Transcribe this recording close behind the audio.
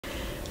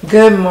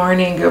Good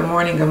morning, good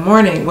morning, good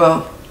morning.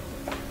 Well,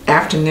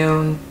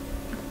 afternoon,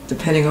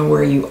 depending on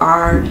where you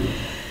are.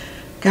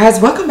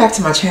 Guys, welcome back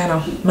to my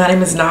channel. My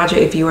name is Naja.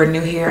 If you are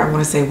new here, I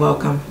want to say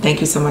welcome.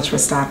 Thank you so much for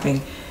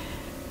stopping.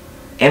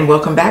 And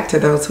welcome back to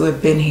those who have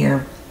been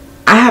here.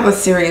 I have a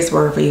serious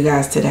word for you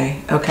guys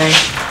today, okay?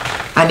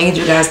 I need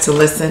you guys to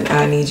listen.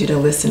 I need you to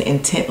listen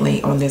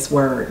intently on this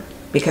word,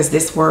 because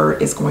this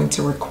word is going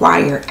to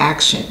require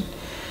action.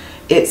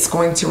 It's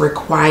going to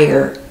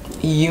require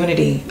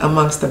unity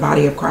amongst the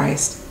body of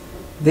Christ.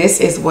 This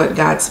is what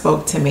God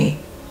spoke to me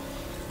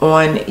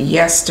on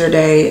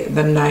yesterday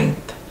the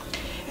 9th,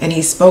 and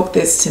he spoke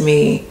this to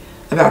me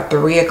about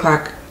 3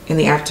 o'clock in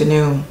the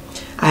afternoon.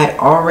 I had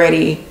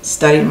already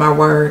studied my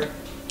word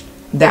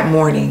that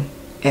morning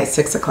at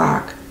 6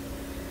 o'clock,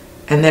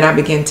 and then I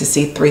began to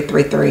see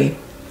 333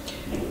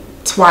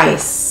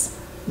 twice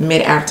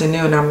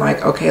mid-afternoon. I'm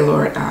like, okay,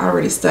 Lord, I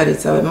already studied,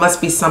 so it must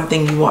be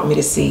something you want me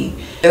to see.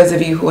 Those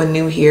of you who are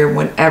new here,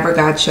 whenever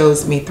God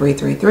shows me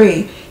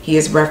 333, he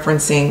is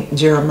referencing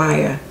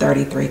Jeremiah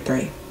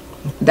 33:3.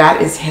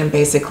 That is him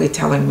basically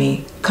telling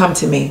me, come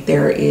to me.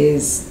 There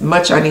is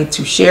much I need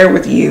to share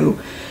with you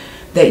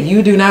that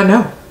you do not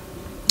know.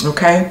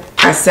 Okay?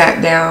 I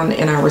sat down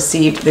and I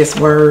received this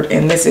word,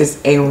 and this is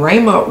a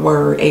Rhema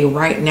word, a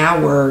right now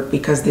word,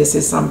 because this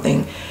is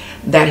something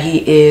that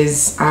he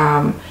is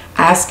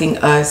asking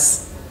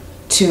us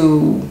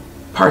to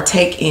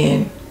partake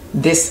in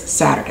this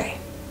Saturday.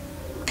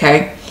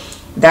 Okay?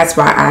 That's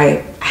why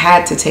I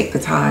had to take the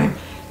time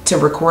to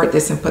record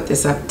this and put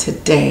this up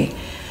today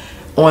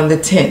on the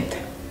 10th,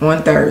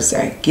 on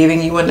Thursday,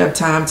 giving you enough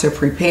time to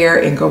prepare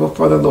and go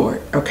before the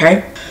Lord.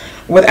 Okay?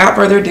 Without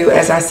further ado,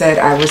 as I said,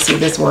 I received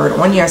this word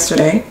on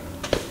yesterday,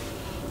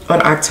 on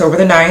October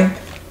the 9th,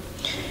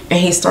 and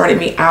he started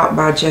me out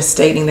by just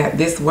stating that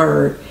this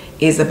word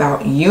is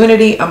about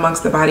unity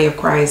amongst the body of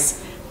Christ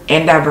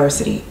and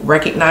diversity,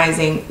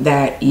 recognizing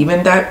that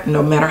even that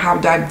no matter how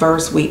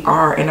diverse we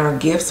are in our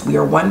gifts, we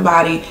are one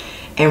body,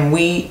 and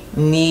we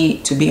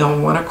need to be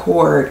on one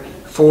accord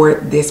for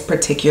this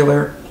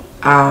particular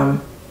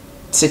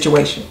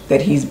situation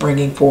that he's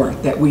bringing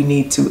forth, that we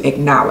need to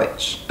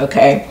acknowledge.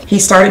 Okay, he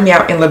started me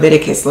out in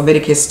Leviticus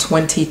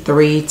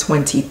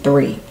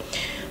 23:23.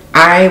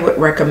 I would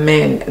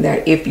recommend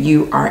that if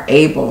you are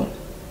able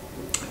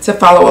to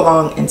follow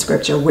along in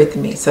scripture with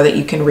me so that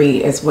you can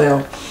read as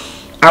well.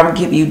 I will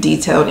give you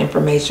detailed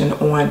information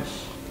on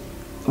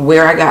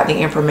where I got the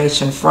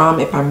information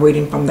from, if I'm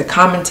reading from the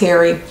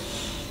commentary,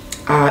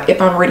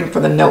 if I'm reading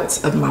from the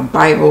notes of my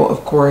Bible.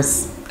 Of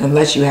course,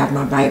 unless you have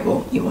my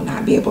Bible, you will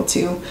not be able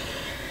to,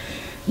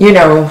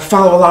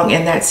 follow along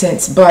in that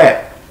sense.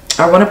 But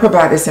I want to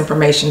provide this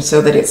information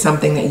so that it's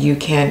something that you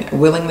can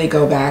willingly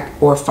go back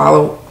or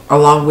follow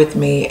along with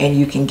me, and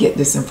you can get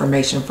this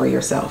information for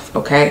yourself.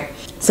 Okay?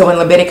 So in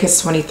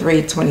Leviticus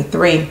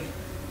 23:23,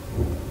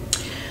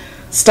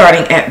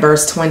 starting at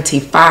verse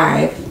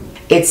 25,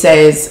 it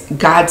says,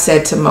 God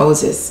said to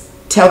Moses,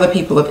 tell the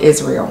people of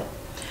Israel,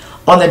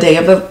 on the day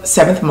of the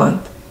 7th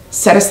month,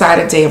 set aside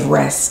a day of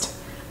rest,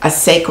 a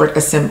sacred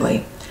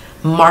assembly.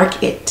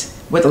 Mark it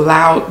with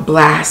loud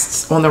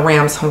blasts on the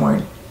ram's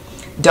horn.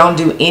 Don't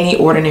do any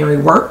ordinary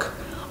work.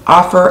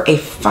 Offer a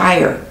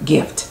fire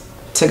gift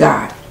to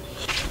God.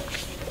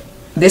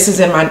 This is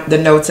in the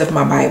notes of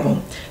my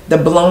Bible. The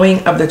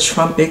blowing of the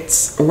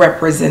trumpets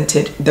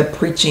represented the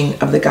preaching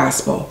of the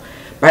gospel,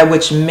 by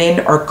which men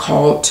are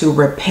called to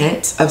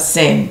repent of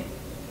sin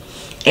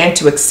and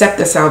to accept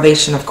the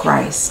salvation of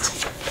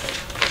Christ,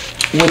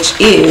 which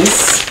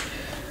is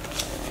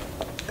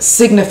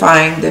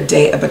signifying the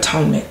Day of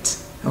Atonement.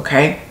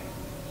 Okay?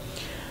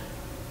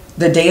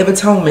 The Day of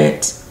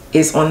Atonement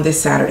is on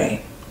this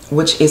Saturday,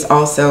 which is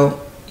also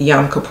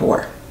Yom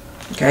Kippur.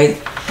 Okay?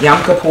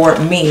 Yom Kippur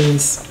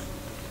means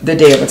the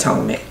Day of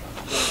Atonement.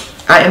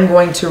 I am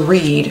going to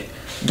read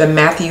the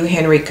Matthew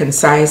Henry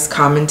Concise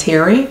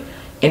Commentary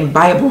in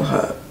Bible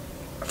Hub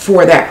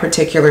for that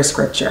particular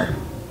scripture.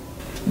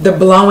 The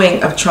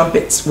blowing of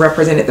trumpets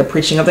represented the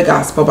preaching of the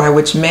gospel, by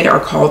which men are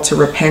called to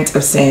repent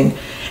of sin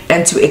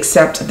and to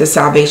accept the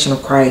salvation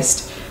of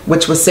Christ,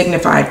 which was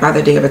signified by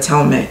the Day of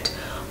Atonement.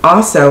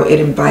 Also, it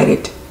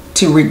invited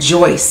to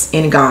rejoice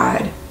in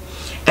God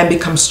and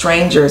become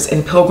strangers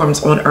and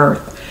pilgrims on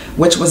earth,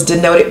 which was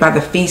denoted by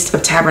the Feast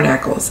of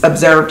Tabernacles,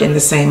 observed in the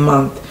same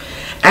month.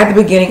 At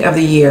the beginning of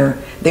the year,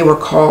 they were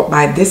called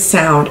by this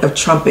sound of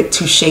trumpet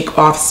to shake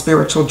off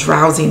spiritual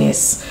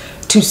drowsiness,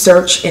 to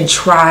search and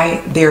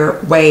try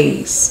their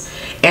ways,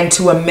 and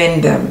to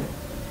amend them.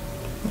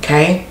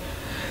 Okay?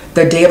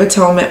 The Day of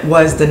Atonement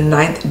was the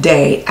 9th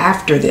day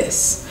after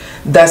this.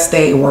 Thus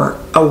they were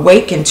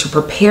awakened to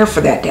prepare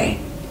for that day.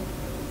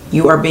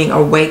 You are being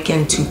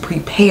awakened to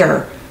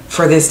prepare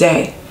for this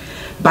day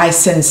by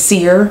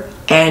sincere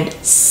and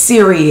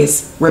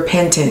serious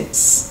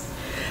repentance,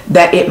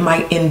 that it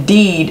might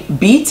indeed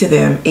be to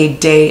them a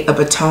day of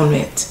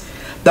atonement.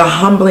 The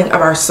humbling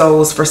of our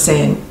souls for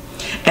sin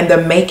and the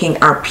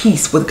making our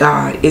peace with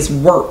God is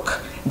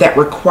work that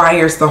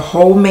requires the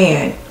whole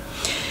man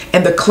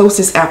and the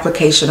closest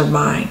application of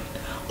mind.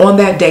 On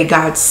that day,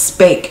 God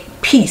spake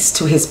peace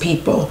to his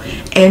people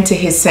and to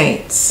his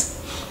saints.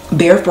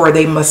 Therefore,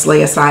 they must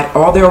lay aside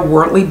all their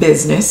worldly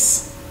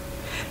business,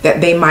 that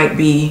they might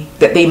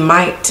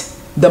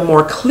the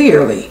more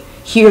clearly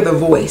hear the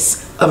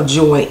voice of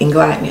joy and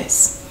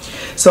gladness.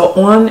 So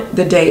on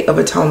the Day of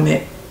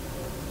Atonement,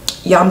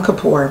 Yom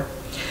Kippur,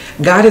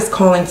 God is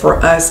calling for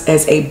us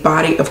as a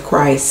body of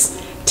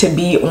Christ to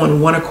be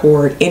on one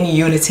accord in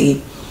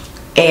unity,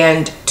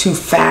 and to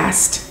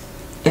fast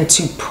and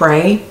to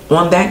pray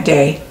on that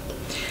day,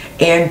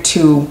 and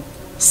to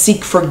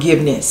seek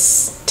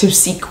forgiveness, to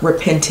seek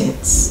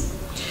repentance.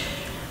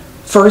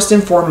 First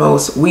and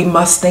foremost, we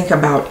must think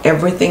about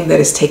everything that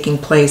is taking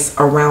place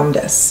around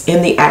us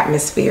in the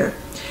atmosphere,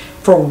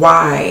 for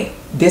why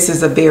this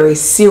is a very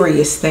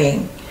serious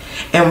thing,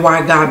 and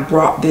why God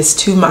brought this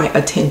to my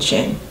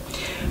attention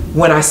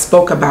when I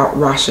spoke about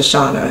Rosh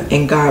Hashanah,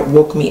 and God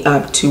woke me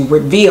up to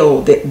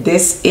reveal that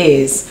this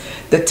is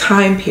the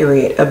time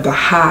period of the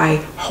high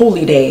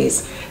holy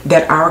days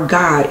that our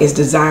God is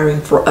desiring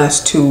for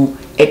us to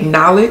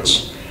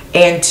acknowledge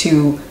and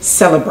to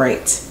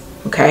celebrate.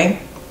 Okay?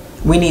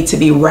 We need to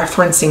be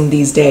referencing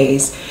these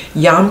days.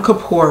 Yom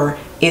Kippur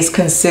is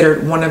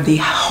considered one of the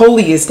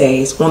holiest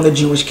days on the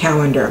Jewish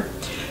calendar.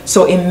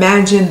 So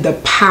imagine the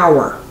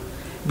power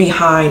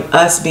behind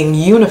us being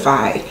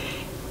unified,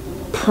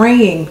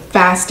 praying,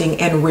 fasting,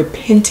 and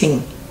repenting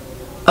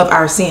of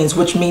our sins,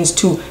 which means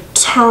to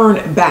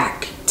turn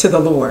back to the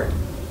Lord.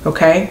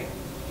 Okay?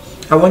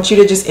 I want you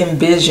to just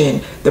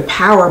envision the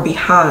power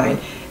behind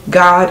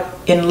God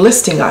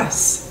enlisting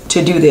us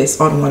to do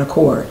this on one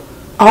accord.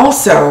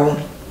 Also,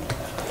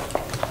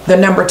 the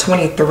number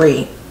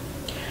 23.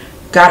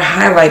 God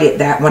highlighted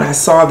that when I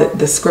saw that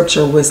the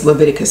scripture was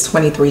Leviticus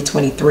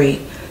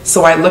 23:23.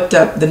 So I looked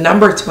up the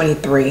number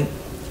 23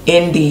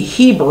 in the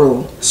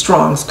Hebrew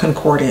Strong's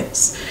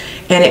Concordance,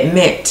 and it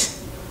meant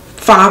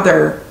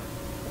Father,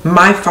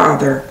 my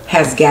Father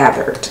has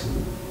gathered.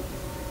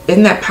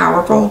 Isn't that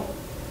powerful?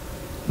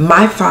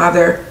 My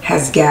Father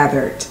has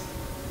gathered.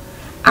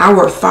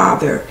 Our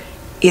Father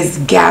is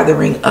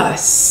gathering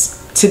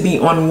us to be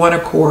on one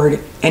accord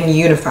and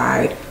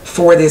unified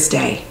for this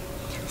day,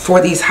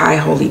 for these high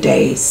holy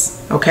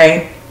days.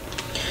 Okay?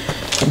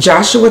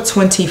 Joshua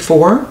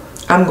 24.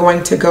 I'm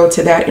going to go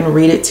to that and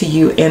read it to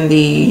you in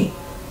the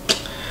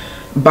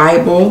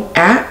Bible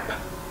app,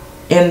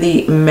 in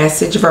the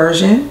Message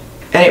version.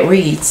 And it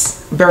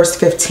reads, verse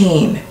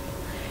 15.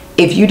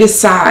 If you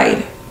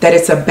decide that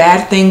it's a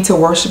bad thing to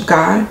worship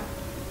God,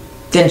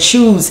 then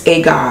choose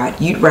a God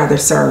you'd rather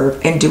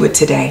serve and do it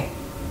today.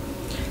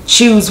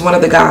 Choose one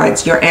of the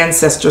gods your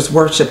ancestors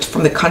worshipped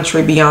from the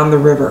country beyond the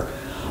river,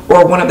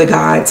 or one of the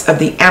gods of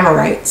the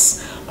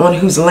Amorites on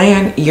whose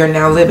land you're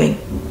now living.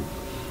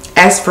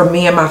 As for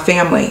me and my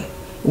family,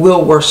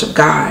 we'll worship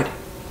God.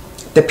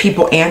 The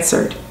people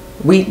answered,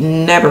 we'd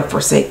never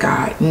forsake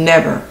God.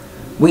 Never.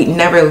 We'd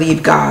never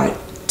leave God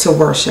to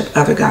worship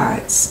other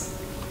gods.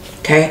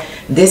 Okay?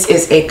 This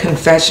is a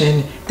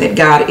confession that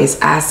God is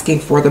asking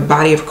for the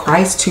body of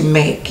Christ to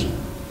make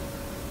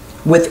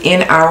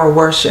within our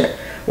worship,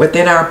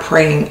 within our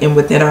praying, and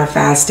within our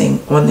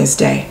fasting on this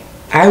day.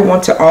 I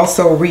want to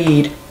also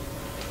read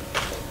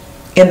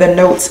in the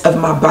notes of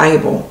my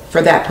Bible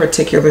for that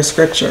particular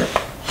scripture.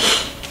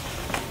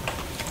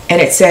 And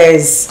it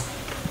says,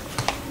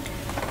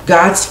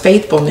 God's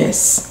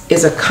faithfulness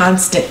is a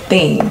constant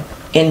theme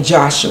in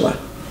Joshua.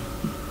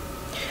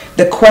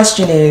 The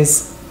question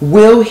is,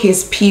 will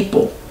his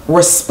people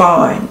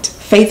respond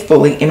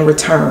faithfully in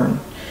return?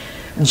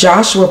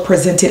 Joshua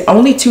presented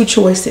only two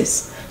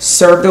choices: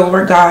 serve the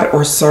Lord God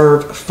or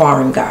serve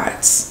foreign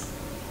gods.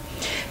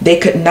 They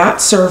could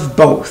not serve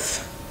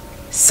both.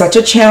 Such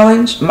a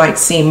challenge might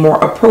seem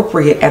more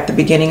appropriate at the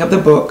beginning of the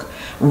book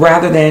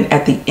rather than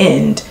at the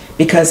end,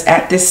 because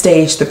at this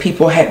stage the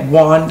people had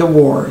won the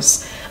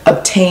wars,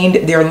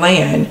 obtained their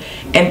land,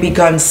 and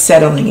begun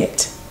settling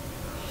it.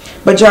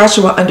 But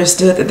Joshua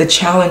understood that the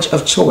challenge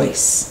of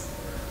choice,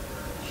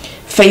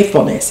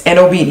 faithfulness and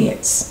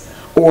obedience,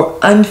 or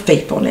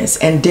unfaithfulness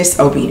and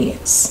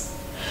disobedience,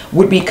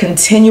 would be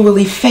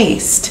continually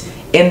faced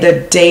in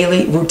the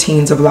daily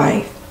routines of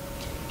life.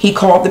 He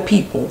called the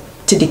people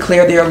to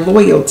declare their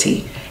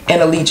loyalty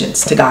and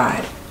allegiance to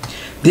God.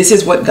 This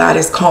is what God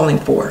is calling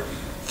for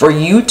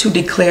you to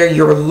declare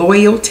your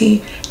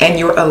loyalty and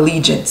your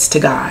allegiance to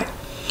God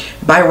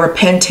by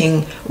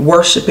repenting,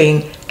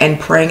 worshiping, and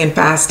praying and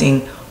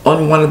fasting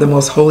on one of the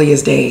most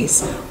holiest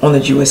days on the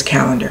Jewish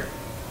calendar.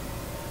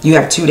 You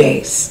have 2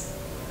 days,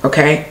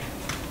 okay?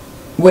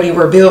 What he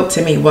revealed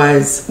to me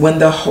was when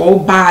the whole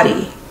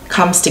body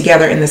comes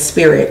together in the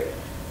spirit,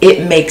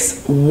 it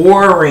makes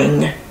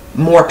warring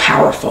more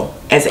powerful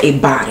as a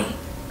body,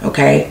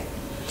 okay?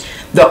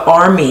 The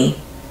army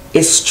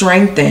is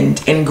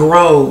strengthened and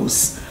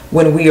grows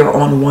when we are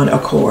on one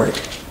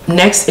accord.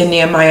 Next, in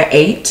Nehemiah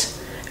 8,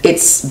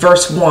 it's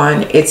verse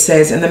 1, it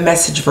says in the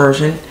Message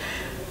version,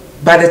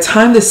 by the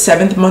time the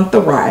 7th month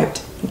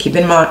arrived, keep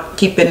in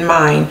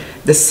mind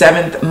the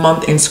 7th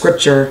month in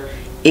scripture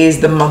is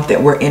the month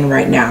that we're in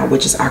right now,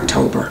 which is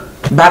October.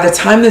 By the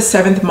time the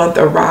 7th month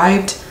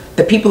arrived,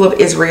 The people of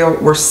Israel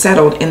were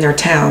settled in their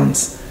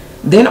towns.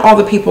 Then all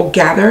the people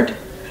gathered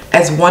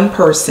as one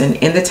person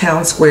in the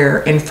town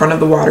square in front of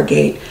the water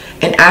gate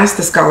and asked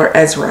the scholar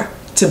Ezra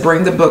to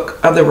bring the book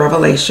of the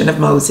revelation of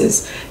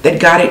Moses that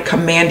God had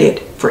commanded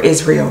for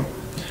Israel.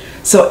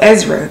 So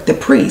Ezra, the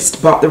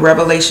priest, brought the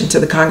revelation to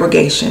the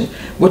congregation,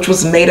 which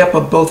was made up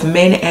of both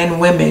men and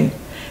women,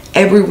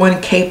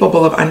 everyone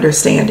capable of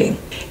understanding.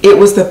 It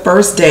was the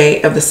first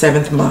day of the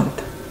 7th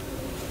month.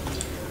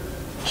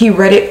 He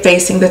read it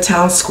facing the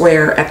town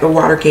square at the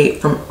water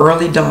gate from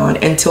early dawn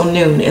until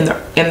noon in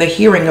the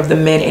hearing of the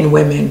men and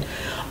women,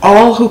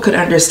 all who could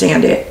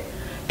understand it,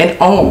 and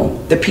all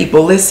the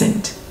people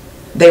listened.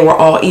 They were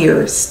all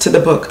ears to the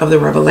book of the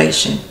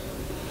Revelation.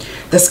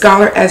 The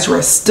scholar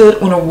Ezra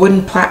stood on a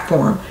wooden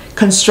platform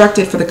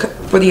constructed for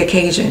the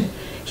occasion.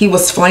 He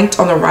was flanked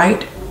on the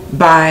right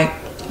by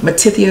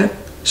Mattithiah,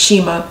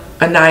 Shema,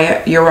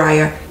 Ananiah,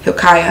 Uriah,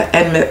 Hilkiah,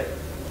 and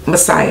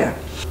Messiah,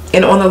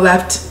 and on the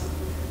left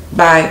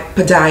by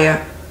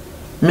Pedaiah,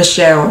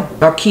 Mishael,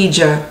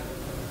 Malchijah,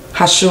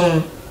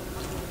 Hashum,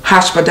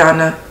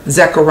 Hashbadana,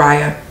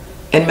 Zechariah,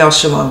 and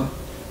Meshullam.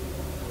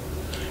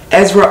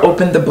 Ezra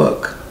opened the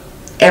book.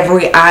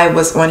 Every eye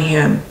was on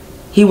him.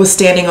 He was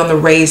standing on the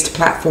raised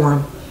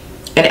platform,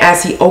 and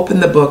as he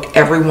opened the book,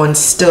 everyone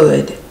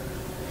stood.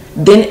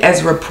 Then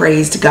Ezra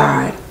praised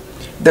God,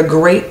 the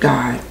great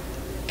God,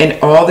 and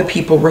all the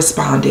people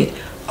responded,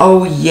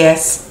 "Oh,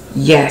 yes,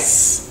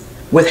 yes,"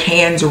 with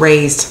hands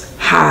raised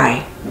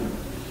high.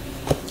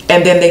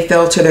 And then they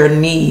fell to their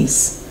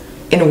knees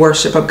in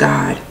worship of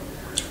God,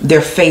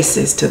 their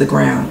faces to the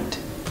ground.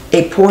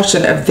 A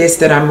portion of this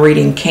that I'm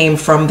reading came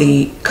from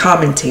the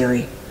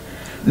commentary.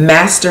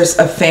 Masters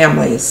of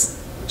families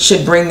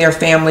should bring their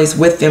families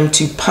with them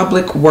to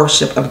public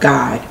worship of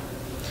God.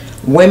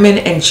 Women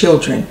and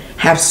children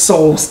have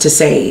souls to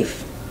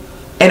save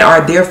and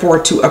are therefore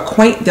to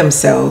acquaint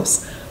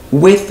themselves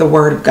with the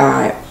Word of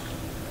God.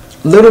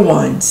 Little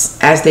ones,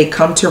 as they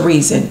come to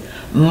reason,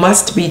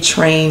 must be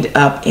trained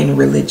up in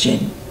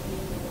religion.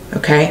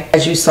 Okay,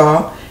 as you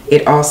saw,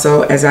 it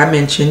also, as I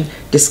mentioned,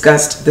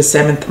 discussed the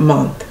 7th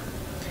month,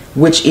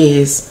 which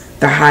is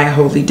the High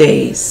Holy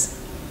Days,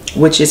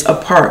 which is a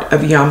part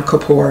of Yom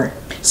Kippur.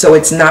 So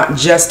it's not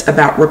just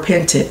about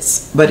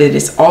repentance, but it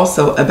is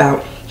also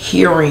about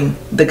hearing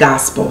the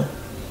gospel.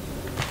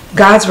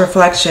 God's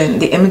reflection,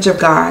 the image of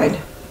God,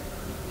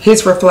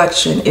 his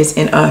reflection is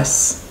in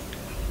us.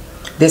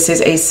 This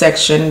is a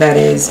section that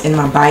is in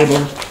my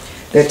Bible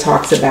that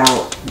talks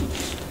about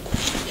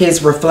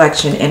his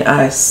reflection in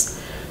us.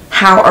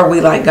 How are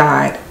we like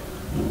God?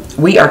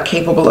 We are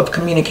capable of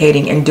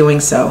communicating and doing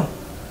so.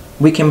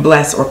 We can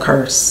bless or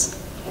curse.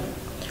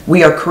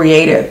 We are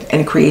creative,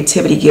 and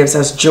creativity gives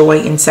us joy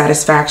and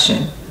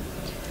satisfaction.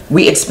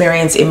 We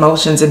experience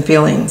emotions and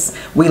feelings.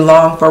 We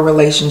long for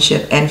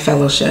relationship and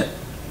fellowship.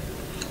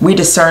 We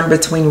discern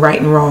between right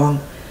and wrong.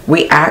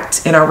 We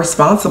act and are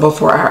responsible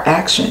for our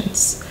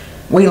actions.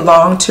 We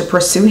long to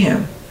pursue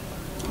him.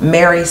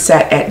 Mary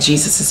sat at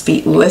Jesus'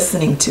 feet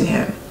listening to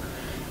him.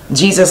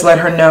 Jesus let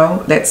her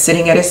know that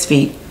sitting at his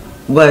feet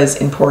was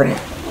important.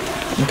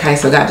 Okay,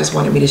 so God just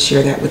wanted me to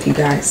share that with you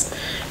guys.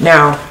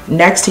 Now,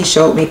 next he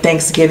showed me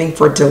thanksgiving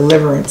for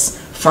deliverance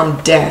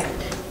from death,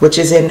 which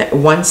is in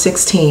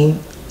 116,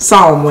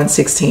 Psalm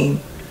 116,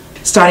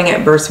 starting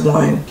at verse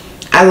 1.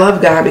 I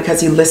love God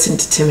because he listened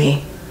to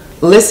me,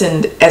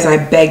 listened as I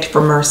begged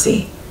for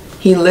mercy.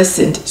 He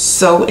listened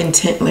so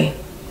intently.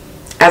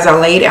 As I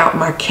laid out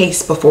my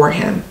case before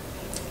him,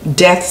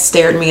 death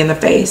stared me in the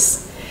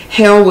face.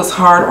 Hell was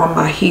hard on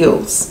my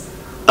heels.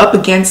 Up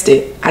against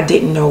it, I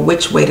didn't know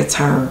which way to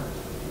turn.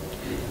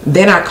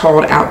 Then I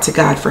called out to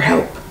God for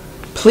help.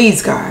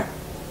 Please, God,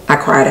 I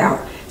cried out,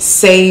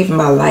 save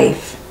my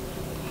life.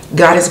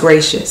 God is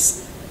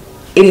gracious.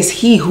 It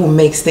is he who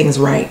makes things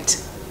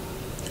right.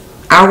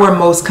 Our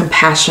most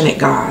compassionate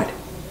God.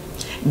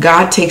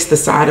 God takes the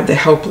side of the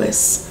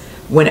helpless.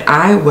 When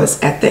I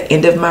was at the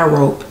end of my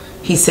rope,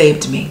 he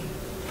saved me.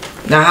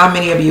 Now, how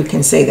many of you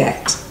can say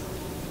that?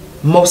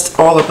 Most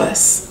all of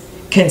us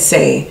can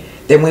say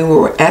that when we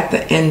were at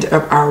the end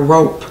of our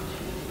rope,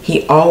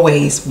 he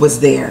always was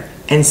there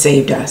and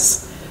saved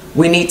us.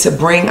 We need to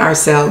bring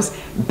ourselves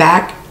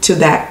back to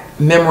that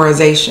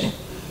memorization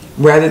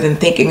rather than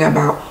thinking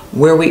about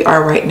where we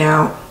are right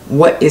now,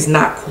 what is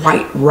not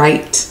quite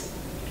right.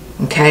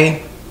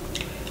 Okay?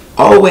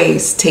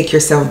 Always take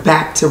yourself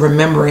back to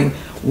remembering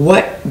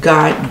what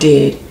God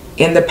did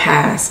in the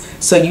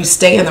past so you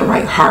stay in the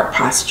right heart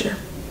posture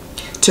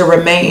to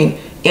remain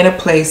in a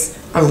place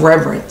of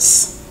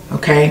reverence.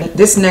 Okay,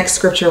 this next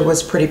scripture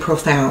was pretty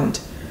profound,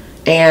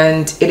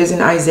 and it is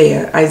in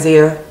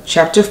Isaiah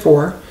chapter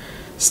 4,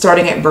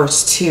 starting at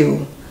verse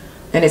 2,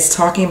 and it's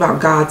talking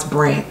about God's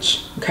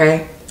branch.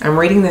 Okay, I'm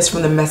reading this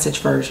from the Message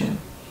version.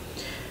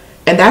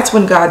 And that's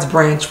when God's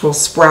branch will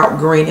sprout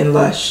green and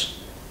lush.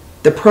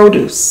 The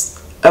produce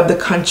of the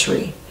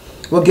country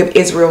will give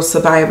Israel's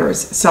survivors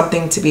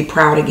something to be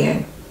proud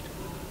again.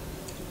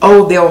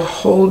 Oh, they'll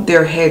hold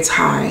their heads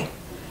high.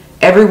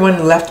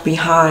 Everyone left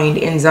behind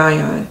in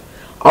Zion,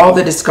 All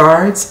the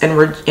discards and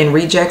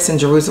rejects in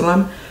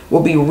Jerusalem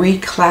will be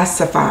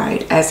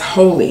reclassified as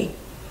holy,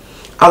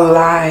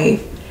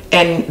 alive,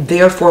 and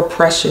therefore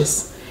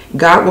precious.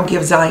 God will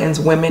give Zion's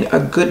women a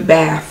good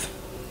bath.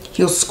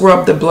 He'll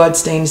scrub the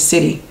bloodstained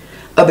city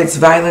of its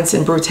violence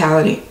and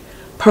brutality,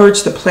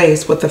 purge the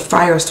place with the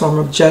firestorm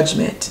of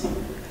judgment.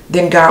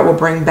 Then God will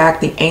bring back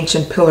the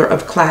ancient pillar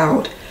of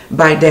cloud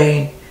by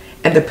day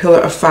and the pillar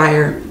of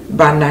fire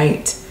by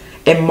night,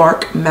 and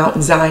mark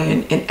Mount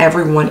Zion and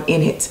everyone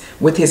in it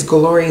with his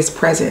glorious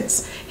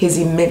presence, his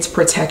immense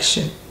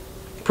protective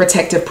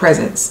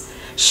presence,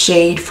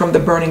 shade from the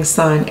burning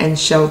sun and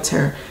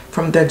shelter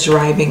from the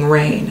driving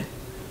rain.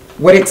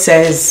 What it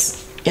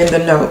says in the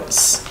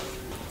notes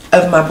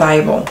of my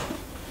Bible,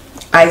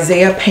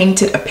 Isaiah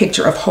painted a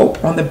picture of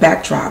hope on the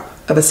backdrop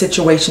of a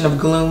situation of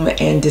gloom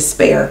and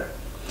despair.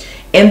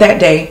 In that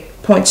day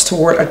points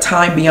toward a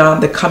time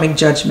beyond the coming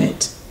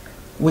judgment,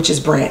 which is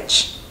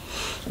branch.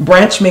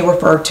 Branch may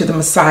refer to the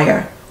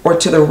Messiah or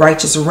to the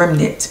righteous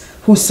remnant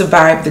who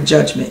survived the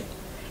judgment.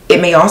 It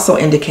may also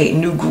indicate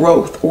new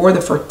growth or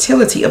the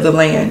fertility of the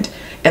land,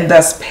 and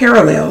thus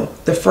parallel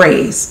the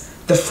phrase,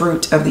 the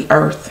fruit of the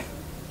earth.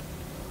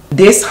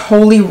 This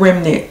holy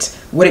remnant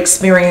would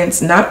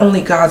experience not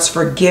only God's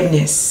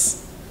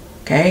forgiveness,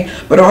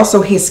 but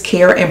also his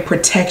care and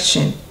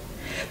protection.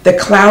 The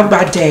cloud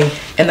by day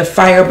and the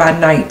fire by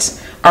night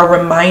are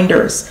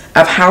reminders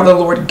of how the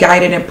Lord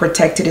guided and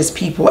protected his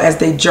people as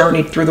they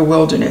journeyed through the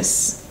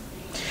wilderness.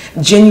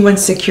 Genuine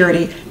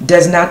security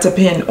does not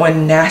depend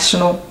on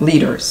national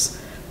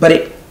leaders,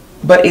 but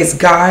is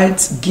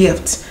God's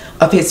gift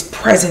of his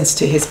presence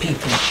to his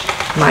people.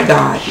 My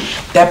God,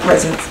 that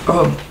presence,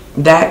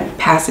 that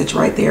passage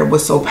right there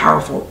was so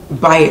powerful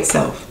by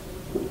itself.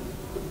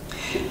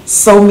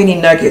 So many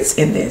nuggets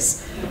in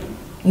this.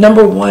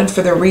 Number one,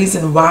 for the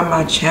reason why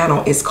my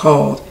channel is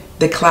called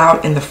The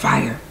Cloud and the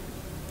Fire,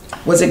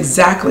 was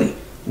exactly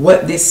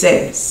what this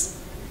says.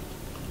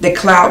 The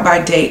cloud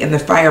by day and the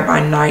fire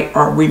by night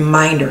are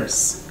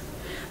reminders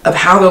of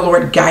how the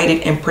Lord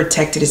guided and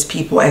protected his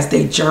people as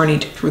they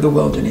journeyed through the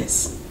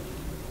wilderness.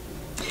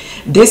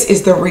 This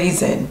is the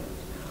reason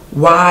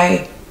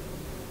why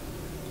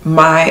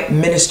my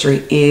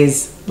ministry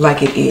is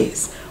like it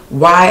is,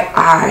 why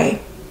I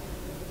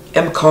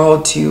am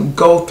called to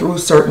go through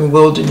certain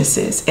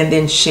wildernesses and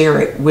then share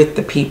it with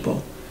the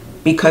people,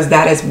 because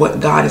that is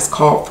what God has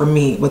called for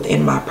me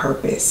within my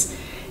purpose,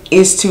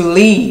 is to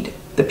lead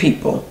the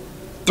people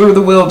through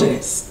the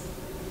wilderness.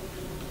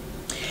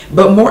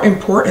 But more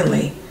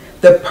importantly,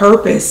 the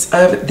purpose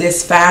of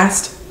this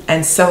fast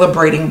and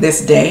celebrating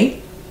this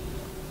day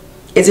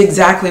is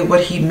exactly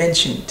what he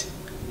mentioned.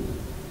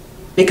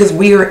 Because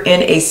we are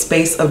in a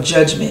space of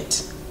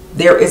judgment.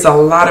 There is a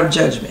lot of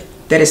judgment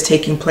that is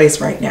taking place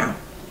right now.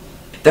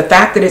 The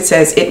fact that it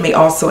says it may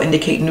also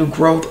indicate new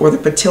growth or the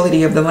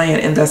fertility of the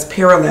land, and thus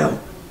parallel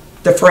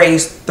the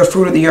phrase, the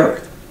fruit of the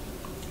earth.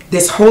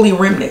 This holy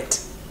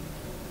remnant.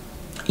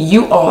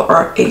 You all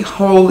are a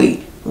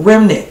holy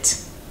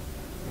remnant.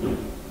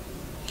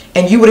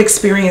 And you would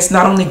experience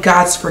not only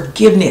God's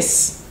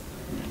forgiveness,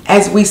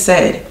 as we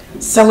said,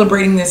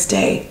 celebrating this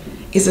day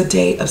is a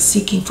day of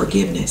seeking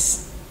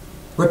forgiveness,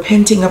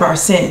 repenting of our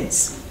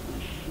sins.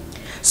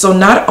 So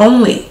not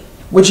only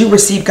would you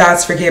receive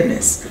God's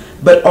forgiveness,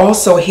 but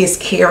also his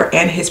care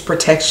and his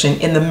protection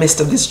in the midst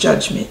of this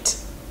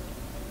judgment.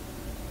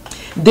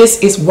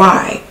 This is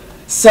why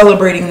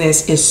celebrating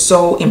this is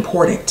so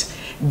important.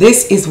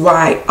 This is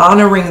why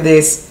honoring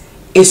this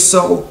is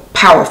so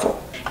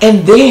powerful.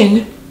 And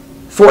then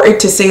for it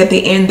to say at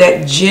the end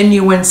that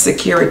genuine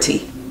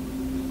security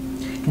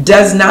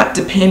does not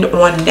depend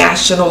on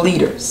national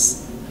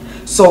leaders.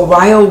 So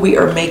while we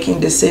are making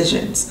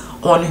decisions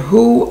on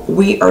who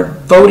we are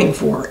voting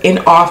for in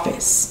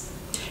office,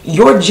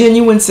 your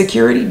genuine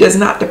security does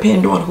not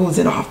depend on who's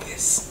in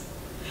office.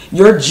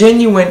 Your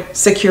genuine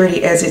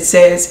security, as it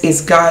says,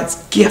 is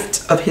God's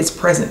gift of his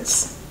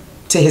presence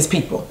to his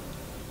people.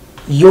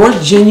 Your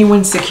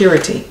genuine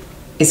security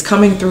is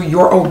coming through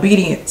your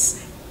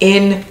obedience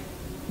in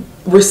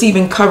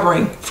receiving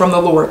covering from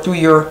the Lord through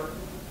your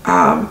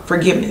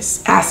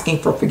forgiveness, asking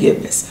for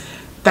forgiveness,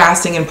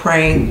 fasting and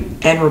praying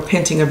and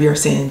repenting of your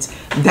sins.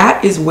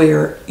 That is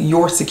where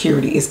your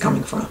security is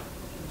coming from.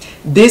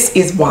 This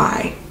is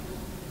why,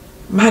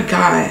 my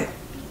God,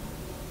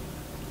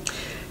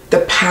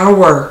 the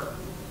power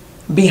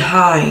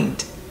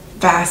behind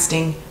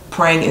fasting,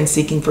 praying, and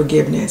seeking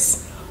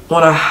forgiveness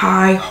on a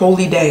high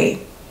holy day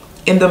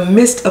in the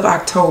midst of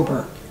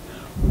October,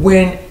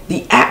 when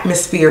the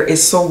atmosphere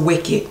is so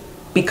wicked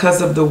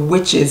because of the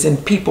witches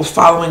and people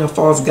following a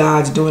false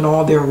gods doing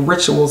all their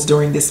rituals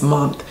during this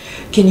month.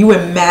 Can you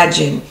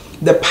imagine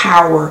the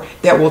power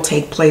that will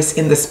take place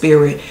in the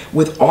spirit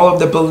with all of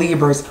the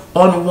believers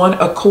on one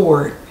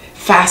accord,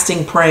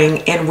 fasting,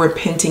 praying, and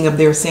repenting of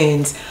their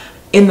sins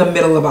in the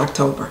middle of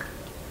October?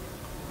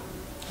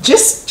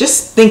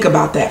 Just think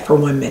about that for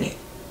 1 minute.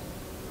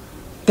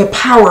 The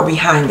power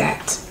behind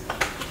that.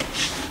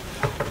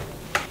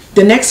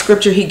 The next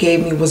scripture he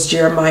gave me was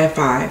Jeremiah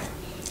 5,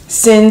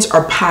 Sins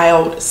are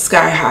piled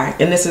sky high.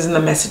 And this is in the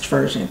Message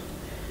version.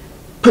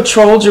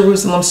 Patrol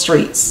Jerusalem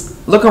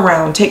streets. Look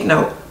around. Take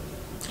note.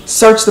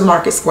 Search the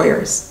market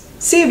squares.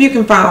 See if you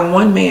can find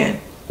one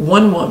man,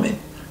 one woman,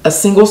 a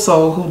single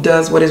soul who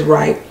does what is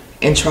right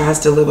and tries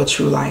to live a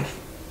true life.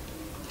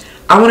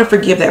 I want to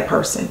forgive that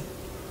person.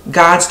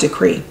 God's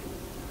decree.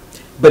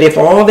 But if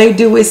all they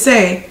do is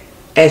say,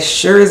 as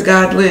sure as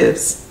God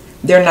lives,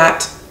 they're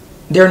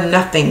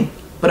nothing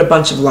but a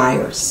bunch of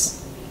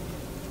liars.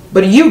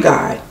 But you,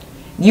 God,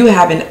 you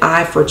have an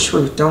eye for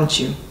truth, don't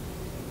you?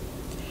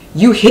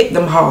 You hit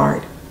them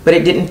hard, but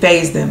it didn't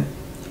faze them.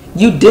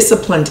 You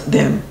disciplined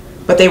them,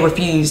 but they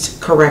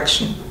refused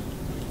correction.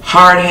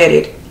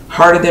 Hard-headed,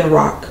 harder than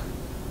rock.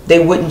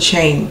 They wouldn't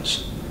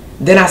change.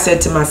 Then I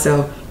said to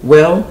myself,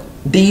 well,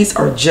 these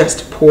are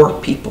just poor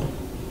people.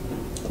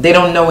 They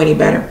don't know any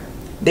better.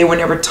 They were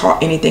never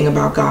taught anything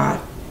about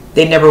God.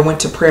 They never went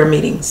to prayer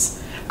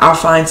meetings. I'll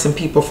find some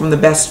people from the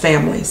best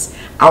families.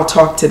 I'll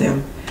talk to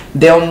them.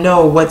 They'll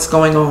know what's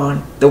going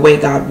on, the way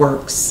God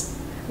works.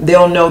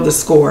 They'll know the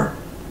score,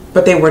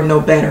 but they were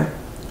no better.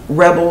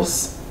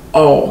 Rebels,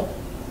 all.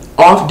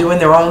 Off doing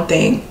their own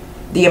thing.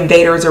 The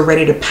invaders are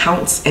ready to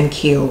pounce and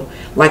kill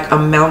like a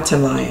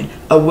mountain lion,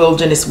 a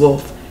wilderness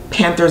wolf,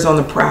 panthers on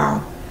the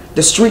prowl.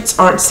 The streets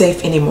aren't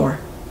safe anymore.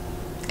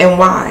 And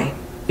why?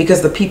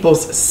 Because the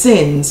people's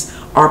sins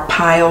are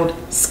piled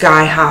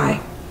sky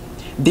high.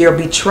 Their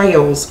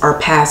betrayals are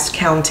past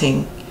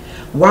counting.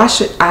 Why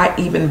should I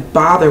even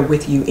bother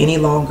with you any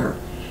longer?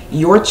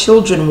 Your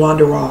children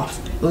wander off,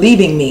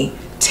 leaving me,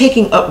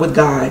 taking up with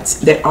gods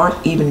that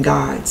aren't even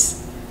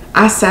gods.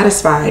 I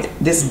satisfied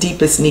this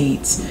deepest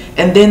needs,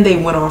 and then they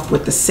went off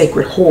with the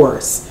sacred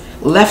whores,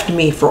 left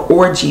me for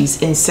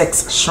orgies in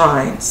sex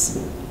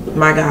shrines.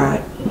 My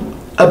God,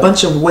 a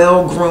bunch of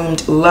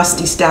well-groomed,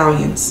 lusty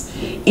stallions,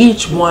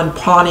 each one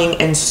pawning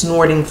and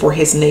snorting for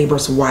his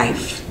neighbor's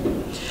wife.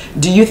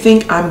 Do you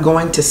think I'm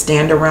going to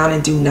stand around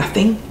and do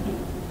nothing?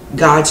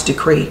 God's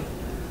decree.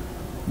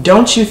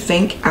 Don't you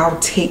think I'll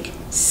take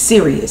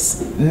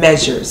serious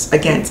measures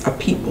against a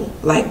people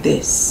like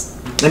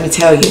this? Let me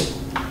tell you,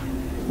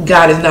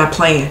 God is not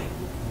playing.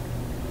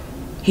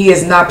 He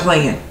is not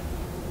playing.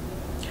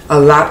 A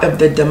lot of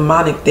the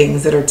demonic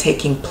things that are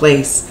taking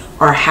place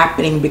are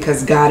happening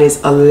because God is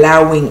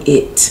allowing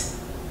it,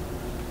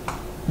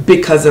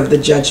 because of the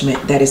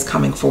judgment that is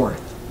coming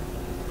forth.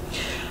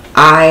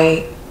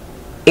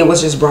 It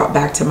was just brought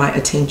back to my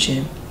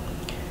attention,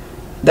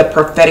 the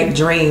prophetic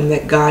dream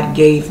that God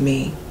gave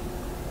me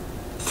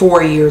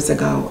 4 years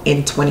ago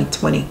in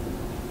 2020.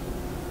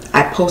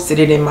 I posted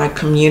it in my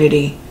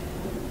community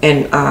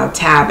and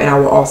tab, and I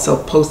will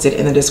also post it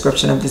in the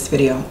description of this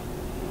video,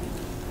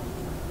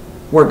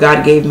 where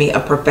God gave me a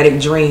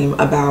prophetic dream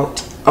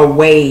about a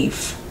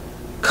wave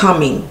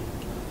coming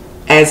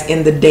as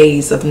in the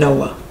days of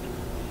Noah.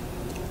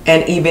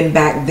 And even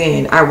back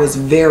then, I was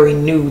very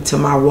new to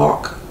my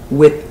walk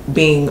with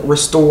being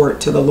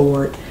restored to the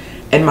Lord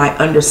and my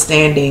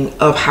understanding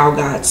of how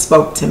God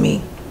spoke to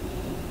me.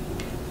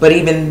 But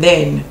even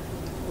then,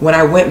 when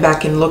I went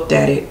back and looked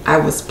at it, I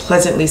was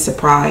pleasantly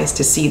surprised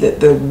to see that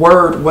the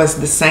word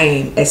was the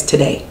same as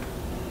today.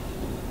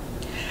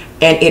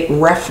 And it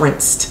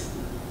referenced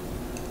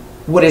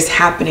what is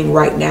happening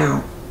right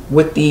now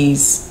with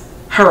these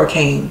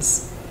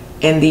hurricanes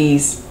and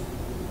these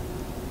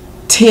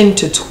 10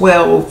 to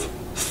 12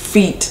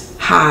 feet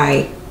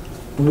high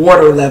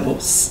water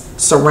levels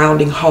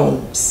surrounding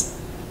homes,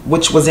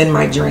 which was in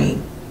my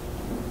dream.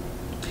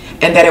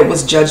 And that it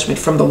was judgment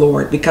from the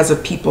Lord because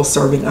of people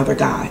serving other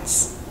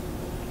gods.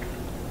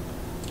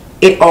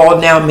 It all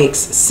now makes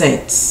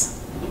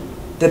sense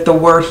that the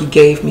word he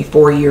gave me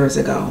 4 years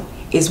ago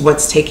is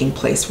what's taking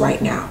place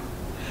right now.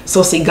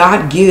 So see,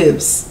 God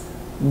gives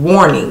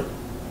warning.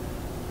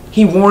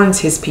 He warns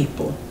his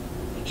people.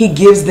 He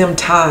gives them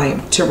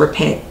time to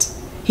repent.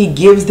 He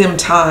gives them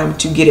time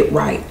to get it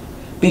right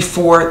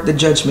before the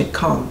judgment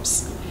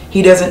comes.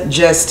 He doesn't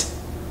just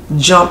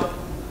jump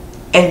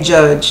and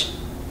judge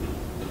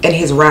and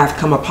his wrath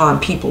come upon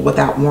people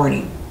without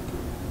warning.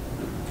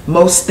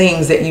 Most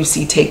things that you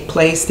see take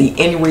place, the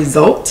end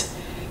result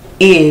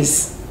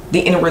is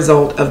the end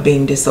result of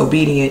being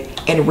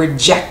disobedient and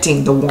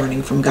rejecting the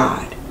warning from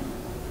God.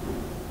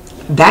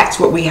 That's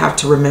what we have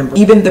to remember.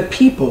 Even the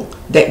people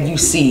that you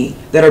see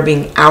that are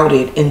being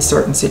outed in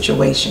certain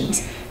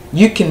situations,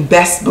 you can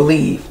best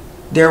believe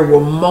there were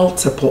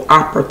multiple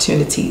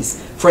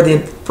opportunities for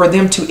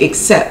them to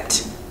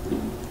accept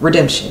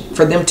redemption,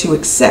 for them to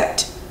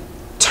accept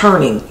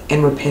turning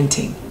and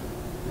repenting.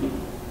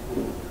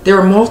 There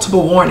are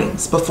multiple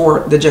warnings before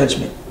the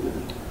judgment.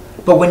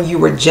 But when you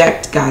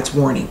reject God's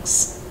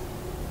warnings,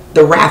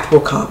 the wrath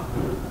will come.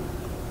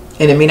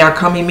 And it may not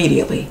come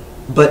immediately,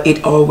 but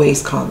it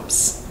always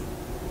comes.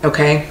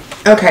 Okay?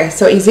 Okay,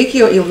 so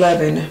Ezekiel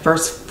 11,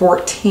 verse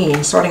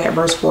 14, starting at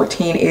verse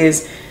 14,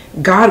 is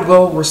God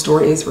will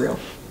restore Israel.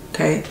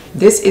 Okay?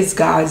 This is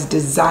God's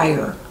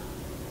desire.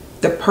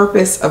 The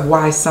purpose of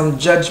why some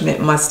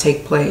judgment must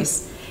take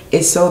place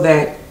is so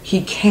that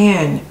he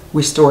can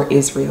restore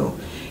Israel.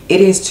 It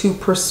is to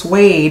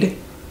persuade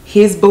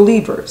his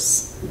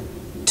believers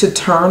to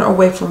turn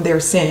away from their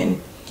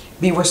sin,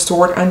 be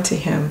restored unto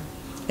him.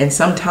 And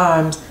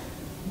sometimes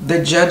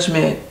the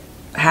judgment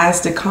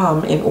has to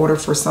come in order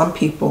for some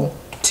people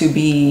to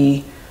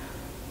be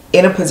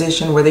in a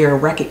position where they are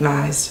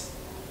recognized,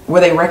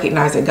 where they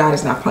recognize that God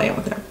is not playing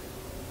with them.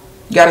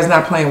 God is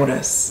not playing with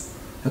us.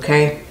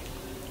 Okay?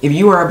 If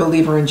you are a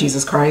believer in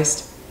Jesus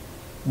Christ,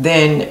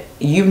 then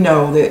you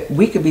know that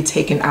we could be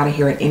taken out of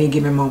here at any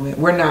given moment.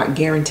 We're not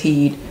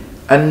guaranteed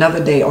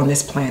another day on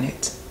this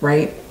planet,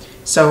 right?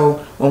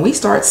 So when we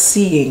start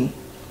seeing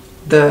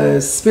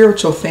the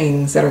spiritual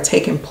things that are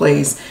taking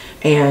place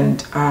and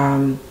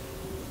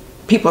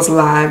people's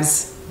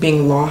lives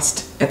being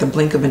lost at the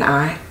blink of an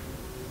eye,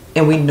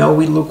 and we know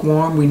we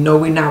lukewarm, we know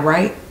we're not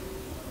right,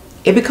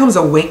 it becomes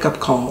a wake-up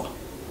call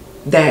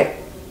that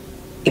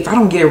if I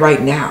don't get it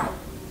right now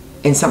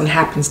and something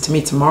happens to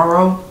me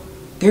tomorrow,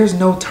 there's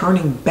no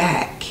turning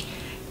back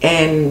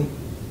and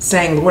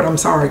saying, Lord, I'm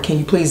sorry, can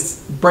you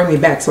please bring me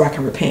back so I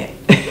can repent?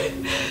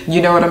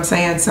 You know what I'm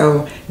saying?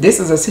 So this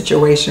is a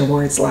situation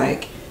where it's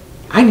like,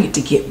 I need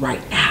to get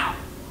right now.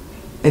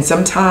 And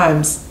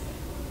sometimes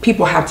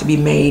people have to be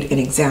made an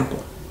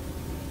example,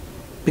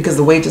 because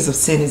the wages of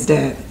sin is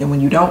death. And when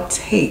you don't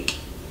take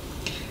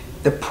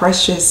the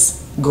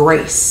precious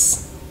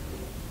grace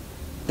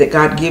that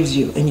God gives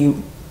you and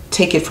you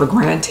take it for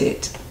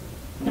granted,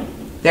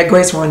 that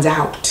grace runs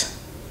out.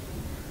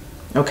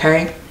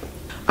 Okay?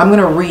 I'm going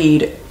to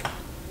read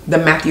the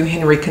Matthew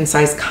Henry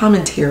Concise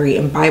Commentary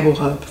and Bible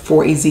Hub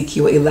for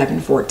Ezekiel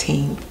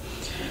 11:14.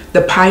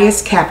 The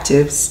pious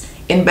captives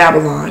in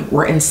Babylon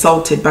were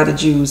insulted by the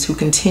Jews who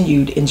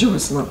continued in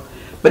Jerusalem,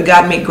 but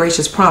God made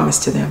gracious promise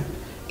to them.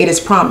 It is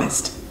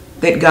promised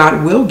that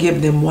God will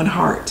give them one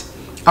heart,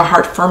 a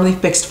heart firmly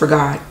fixed for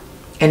God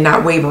and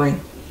not wavering.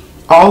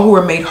 All who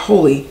are made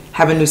holy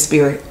have a new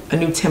spirit, a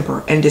new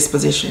temper and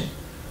disposition.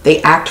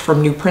 They act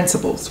from new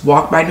principles,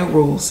 walk by new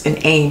rules,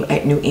 and aim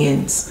at new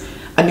ends.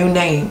 A new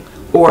name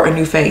or a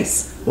new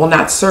face will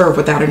not serve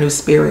without a new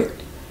spirit.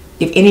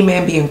 If any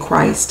man be in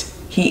Christ,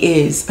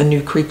 he is a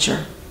new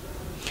creature.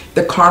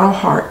 The carnal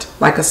heart,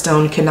 like a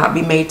stone, cannot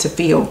be made to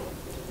feel.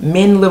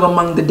 Men live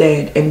among the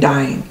dead and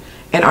dying,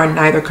 and are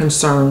neither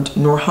concerned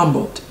nor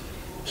humbled.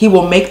 He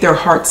will make their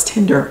hearts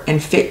tender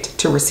and fit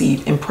to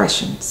receive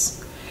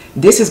impressions.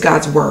 This is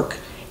God's work.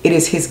 It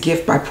is his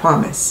gift by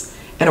promise,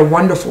 and a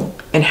wonderful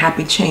and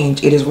happy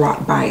change it is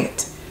wrought by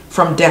it,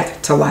 from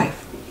death to life.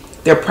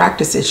 Their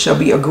practices shall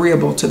be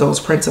agreeable to those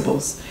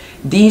principles.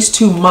 These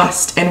two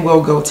must and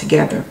will go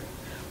together.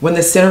 When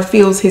the sinner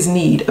feels his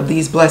need of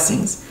these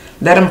blessings,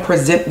 let him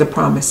present the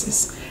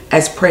promises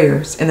as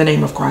prayers in the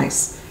name of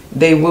Christ.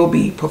 They will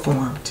be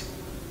performed.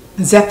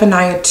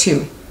 Zephaniah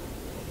 2,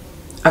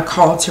 a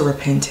call to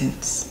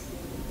repentance.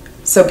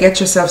 So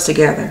get yourselves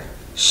together,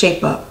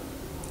 shape up.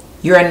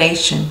 You're a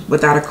nation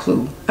without a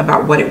clue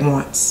about what it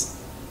wants.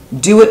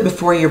 Do it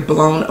before you're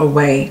blown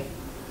away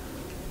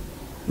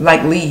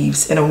like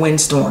leaves in a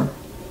windstorm,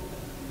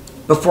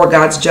 before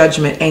God's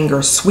judgment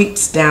anger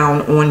sweeps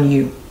down on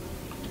you,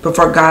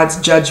 before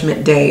God's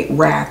judgment day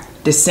wrath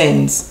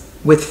descends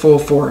with full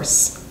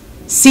force.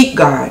 Seek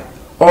God,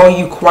 all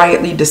you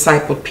quietly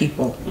discipled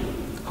people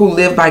who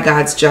live by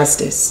God's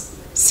justice.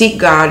 Seek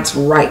God's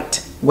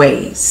right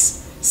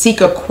ways.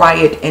 Seek a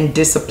quiet and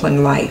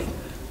disciplined life.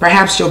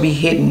 Perhaps you'll be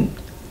hidden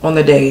on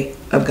the day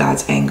of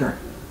God's anger.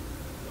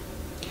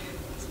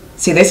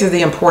 See, this is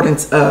the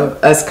importance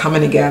of us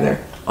coming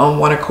together on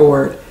one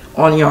accord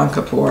on Yom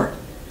Kippur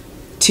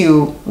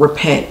to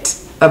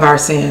repent of our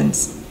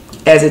sins.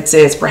 As it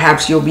says,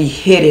 perhaps you'll be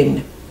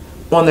hidden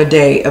on the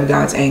day of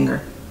God's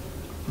anger.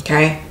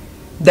 Okay?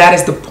 That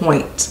is the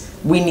point.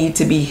 We need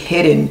to be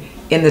hidden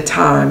in the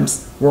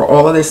times where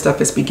all of this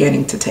stuff is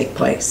beginning to take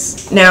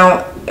place.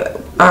 Now,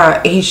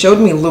 he showed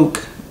me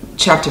Luke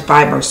chapter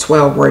 5 verse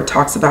 12, where it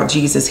talks about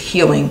Jesus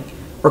healing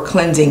or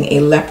cleansing a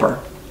leper.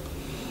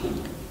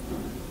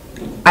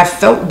 I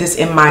felt this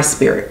in my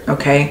spirit,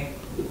 okay?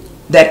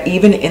 That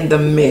even in the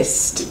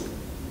midst,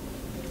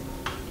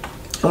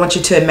 I want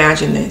you to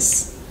imagine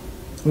this.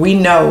 We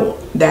know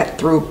that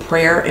through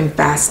prayer and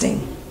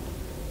fasting,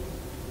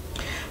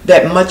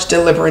 that much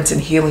deliverance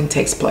and healing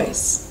takes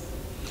place.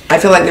 I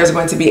feel like there's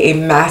going to be a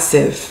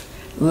massive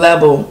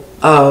level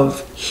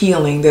of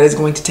healing that is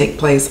going to take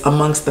place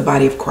amongst the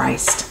body of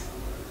Christ.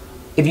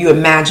 If you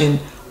imagine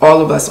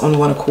all of us on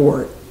one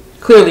accord,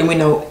 clearly we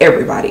know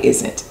everybody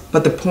isn't,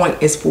 but the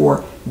point is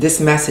for this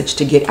message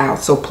to get out.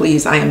 So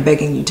please, I am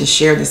begging you to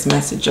share this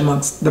message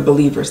amongst the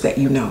believers that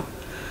you know.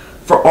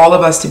 For all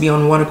of us to be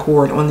on one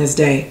accord on this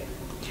day,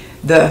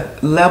 the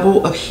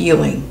level of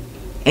healing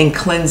and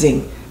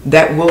cleansing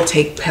that will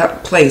take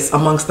place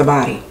amongst the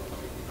body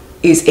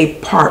is a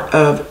part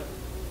of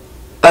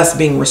us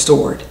being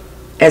restored,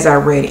 as I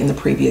read in the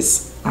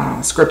previous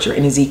scripture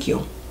in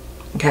Ezekiel.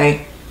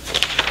 Okay?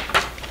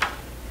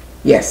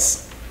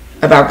 Yes,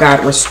 about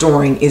God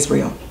restoring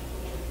Israel.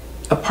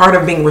 A part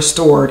of being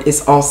restored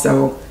is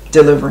also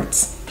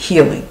deliverance,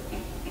 healing.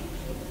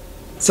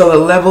 So the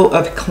level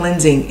of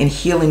cleansing and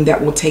healing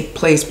that will take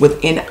place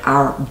within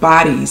our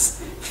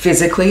bodies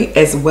physically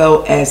as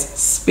well as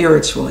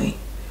spiritually,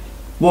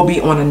 will be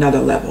on another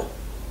level.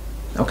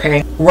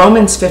 Okay?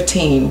 Romans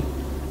 15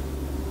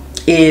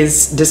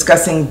 is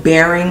discussing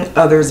bearing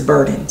others'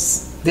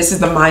 burdens. This is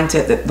the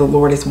mindset that the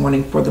Lord is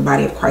wanting for the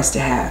body of Christ to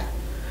have.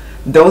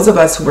 Those of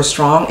us who are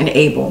strong and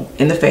able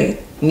in the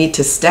faith need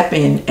to step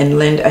in and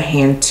lend a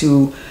hand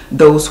to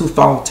those who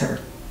falter,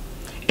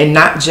 and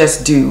not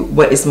just do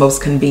what is most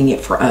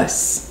convenient for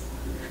us.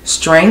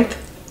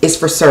 Strength is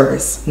for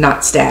service,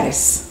 not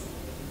status.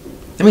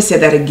 Let me say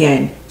that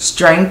again.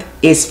 Strength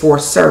is for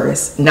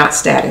service, not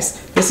status.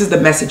 This is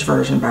the Message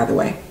version, by the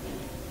way.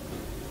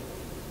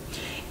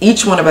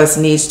 Each one of us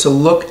needs to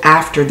look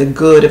after the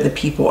good of the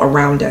people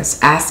around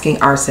us,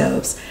 asking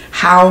ourselves,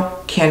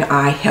 how can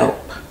I help?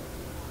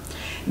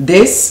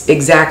 This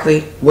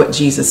exactly what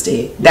Jesus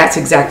did. That's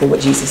exactly what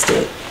Jesus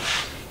did.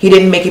 He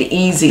didn't make it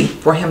easy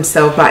for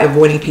himself by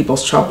avoiding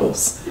people's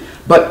troubles,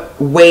 but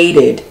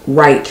waded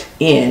right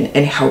in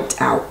and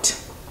helped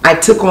out. I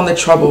took on the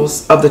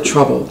troubles of the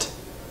troubled,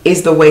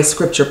 is the way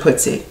scripture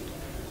puts it.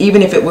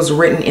 Even if it was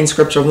written in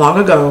scripture long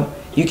ago,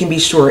 you can be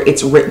sure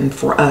it's written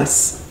for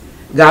us.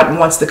 God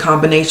wants the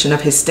combination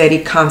of his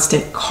steady,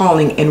 constant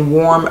calling and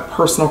warm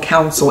personal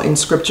counsel in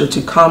scripture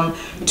to come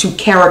to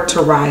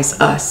characterize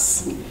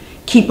us.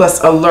 Keep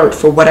us alert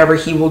for whatever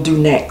he will do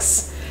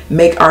next.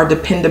 Make our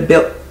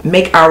dependably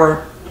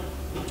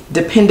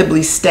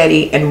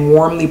steady and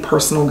warmly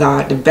personal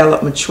God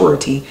develop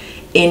maturity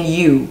in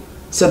you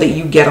so that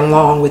you get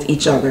along with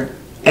each other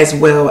as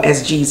well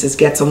as Jesus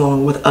gets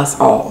along with us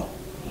all.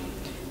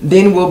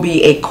 Then we'll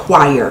be a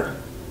choir,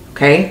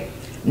 okay?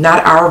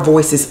 Not our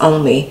voices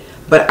only,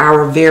 but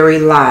our very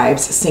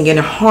lives singing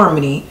a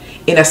harmony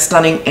in a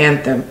stunning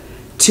anthem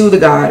to the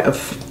God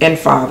and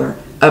Father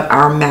of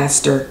our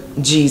Master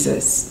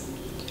Jesus.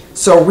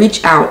 So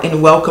reach out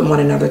and welcome one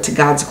another to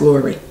God's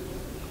glory.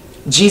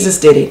 Jesus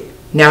did it.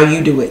 Now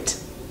you do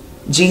it.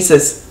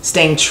 Jesus,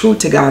 staying true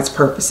to God's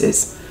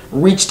purposes,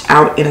 reached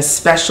out in a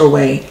special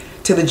way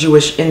to the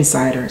Jewish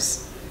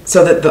insiders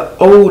so that the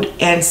old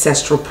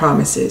ancestral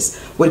promises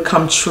would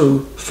come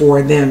true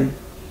for them.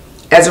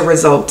 As a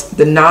result,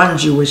 the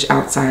non-Jewish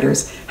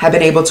outsiders have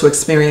been able to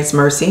experience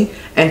mercy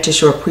and to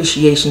show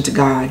appreciation to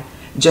God.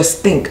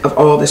 Just think of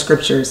all the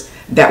scriptures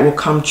that will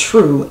come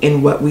true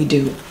in what we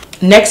do.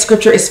 Next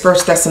scripture is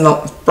 1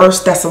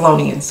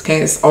 Thessalonians.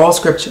 Okay, it's all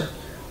scripture.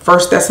 1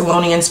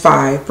 Thessalonians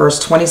 5, verse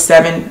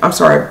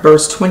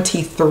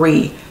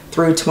 23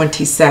 through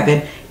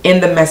 27 in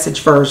the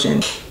Message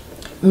version.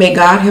 May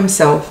God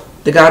himself,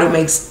 the God who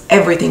makes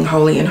everything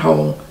holy and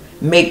whole,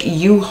 make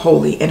you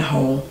holy and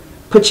whole,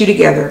 put you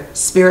together,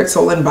 spirit,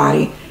 soul, and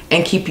body,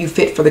 and keep you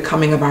fit for the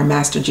coming of our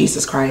Master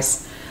Jesus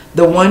Christ.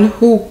 The one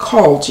who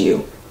called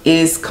you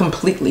is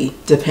completely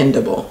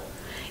dependable.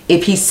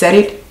 If he said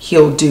it,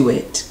 he'll do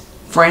it.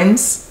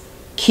 Friends,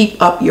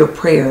 keep up your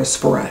prayers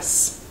for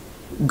us.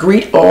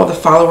 Greet all the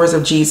followers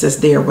of Jesus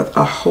there with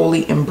a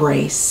holy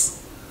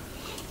embrace.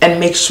 And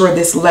make sure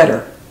this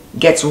letter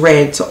gets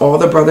read to all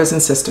the brothers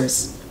and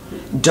sisters.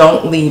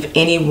 Don't leave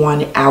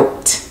anyone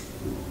out.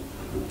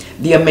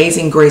 The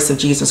amazing grace of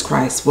Jesus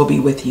Christ will be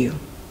with you.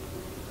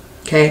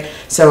 Okay,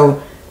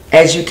 so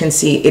as you can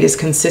see, it is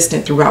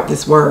consistent throughout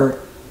this word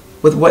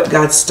with what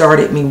God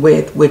started me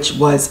with, which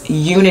was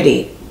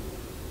unity.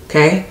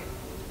 Okay,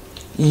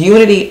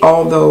 unity,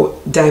 although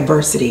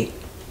diversity,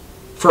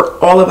 for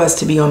all of us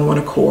to be on one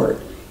accord,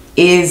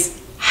 is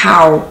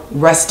how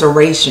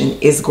restoration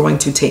is going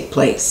to take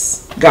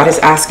place. God is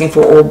asking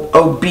for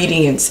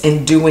obedience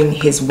in doing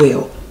his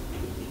will.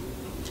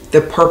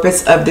 The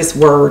purpose of this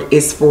word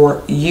is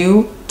for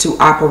you to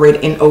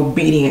operate in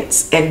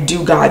obedience and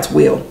do God's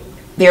will.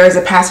 There is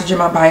a passage in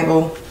my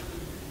Bible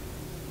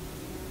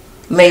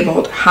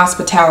labeled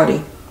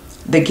Hospitality,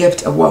 the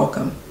Gift of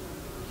Welcome.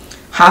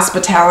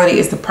 Hospitality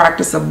is the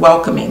practice of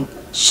welcoming,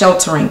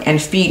 sheltering,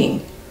 and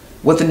feeding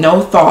with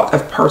no thought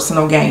of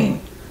personal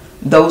gain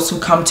those who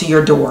come to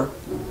your door,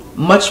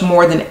 much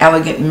more than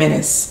elegant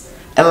menace,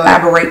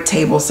 elaborate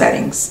table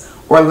settings,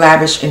 or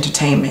lavish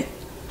entertainment.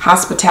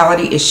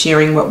 Hospitality is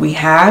sharing what we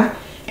have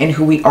and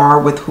who we are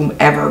with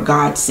whomever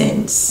God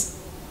sends.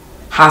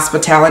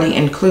 Hospitality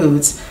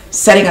includes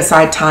setting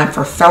aside time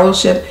for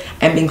fellowship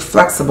and being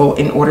flexible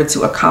in order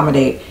to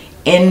accommodate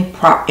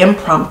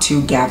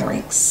impromptu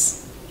gatherings.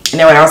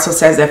 Now, it also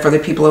says that for the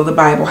people of the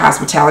Bible,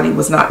 hospitality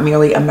was not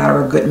merely a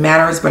matter of good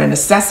manners, but a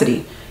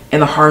necessity in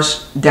the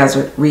harsh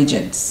desert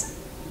regions.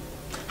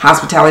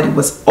 Hospitality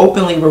was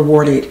openly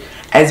rewarded,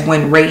 as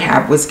when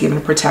Rahab was given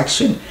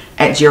protection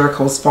at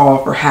Jericho's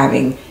fall for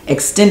having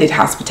extended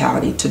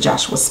hospitality to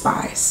Joshua's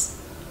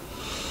spies.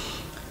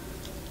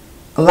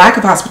 A lack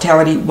of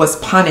hospitality was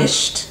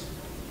punished,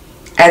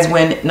 as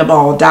when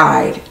Nabal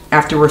died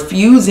after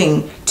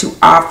refusing to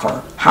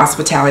offer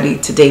hospitality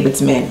to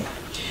David's men.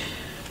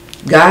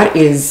 God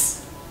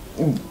is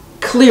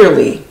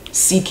clearly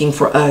seeking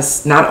for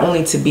us not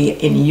only to be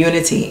in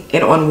unity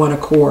and on one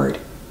accord,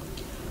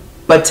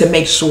 but to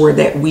make sure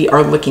that we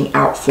are looking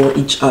out for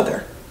each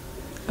other.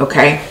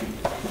 Okay?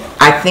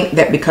 I think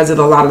that because of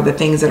a lot of the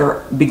things that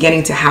are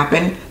beginning to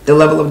happen, the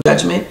level of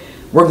judgment,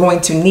 We're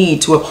going to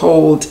need to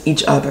uphold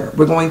each other.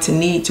 We're going to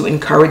need to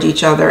encourage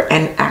each other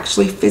and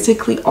actually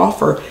physically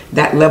offer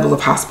that level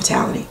of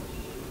hospitality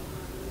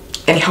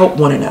and help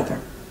one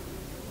another.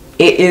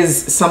 It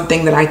is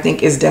something that I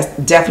think is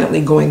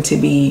definitely going to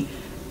be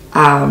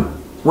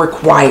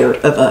required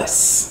of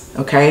us,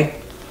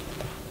 okay?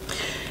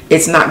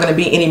 It's not going to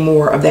be any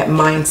more of that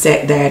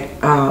mindset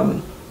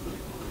that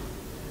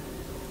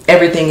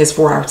everything is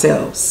for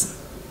ourselves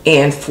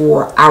and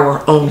for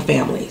our own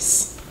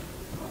families.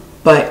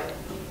 But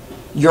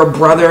your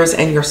brothers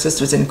and your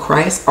sisters in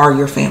Christ are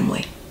your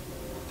family,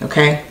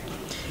 okay?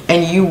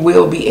 And you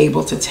will be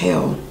able to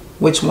tell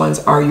which ones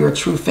are your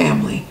true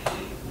family.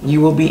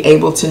 You will be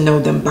able to know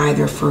them by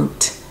their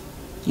fruit.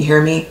 You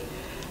hear me?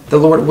 The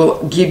Lord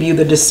will give you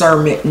the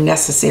discernment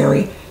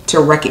necessary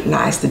to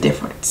recognize the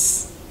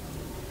difference.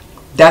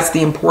 That's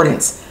the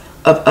importance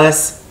of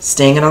us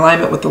staying in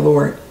alignment with the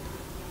Lord,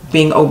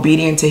 being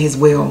obedient to his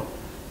will,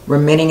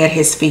 remaining at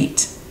his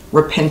feet,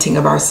 repenting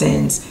of our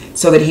sins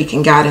so that he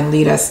can guide and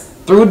lead us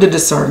through the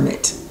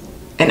discernment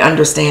and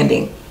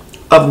understanding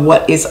of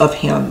what is of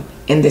him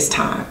in this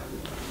time.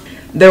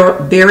 The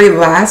very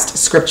last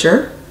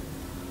scripture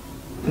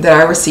that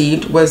I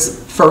received was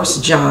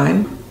 2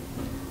 John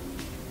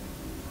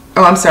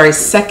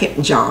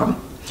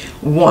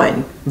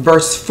 1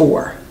 verse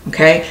 4.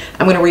 Okay,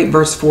 I'm going to read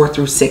verse 4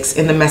 through 6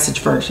 in the Message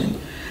version.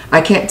 I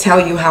can't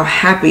tell you how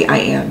happy I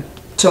am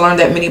to learn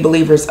that many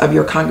believers of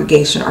your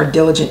congregation are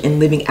diligent in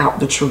living out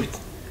the truth,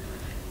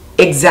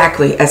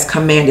 exactly as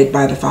commanded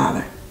by the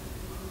Father.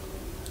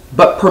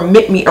 But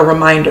permit me a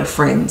reminder,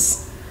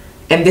 friends,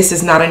 and this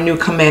is not a new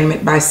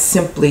commandment by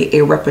simply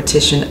a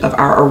repetition of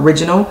our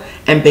original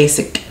and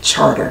basic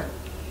charter,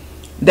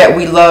 that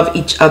we love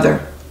each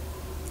other.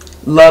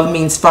 Love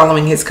means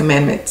following his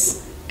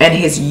commandments, and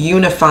his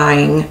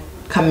unifying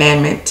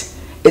commandment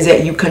is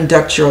that you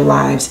conduct your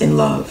lives in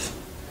love.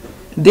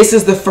 This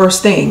is the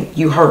first thing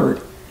you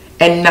heard,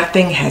 and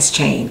nothing has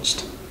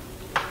changed.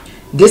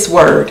 This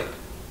word,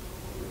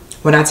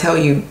 when I tell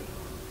you,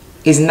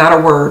 is not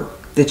a word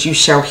that you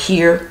shall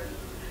hear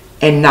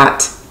and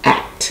not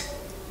act.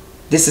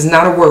 This is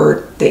not a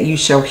word that you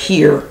shall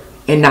hear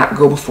and not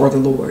go before the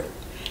Lord.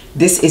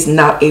 This is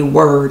not a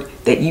word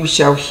that you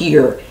shall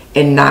hear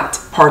and not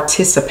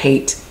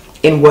participate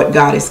in what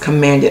God has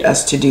commanded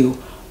us to do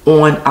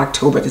on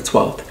October the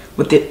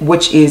 12th,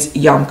 which is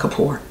Yom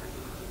Kippur.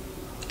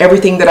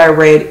 Everything that I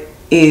read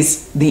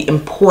is the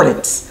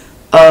importance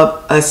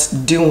of us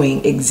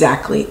doing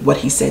exactly what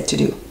he said to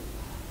do.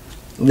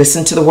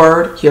 Listen to the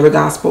word, hear the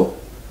gospel,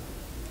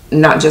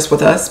 not just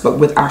with us, but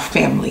with our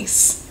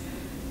families.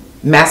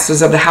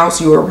 Masters of the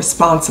house, you are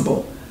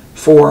responsible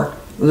for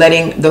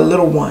letting the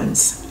little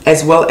ones,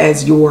 as well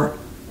as your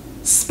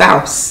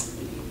spouse,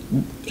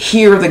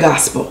 hear the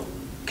gospel,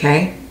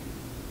 okay?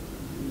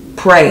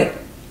 Pray,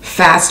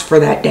 fast for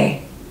that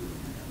day.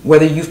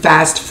 Whether you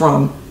fast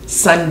from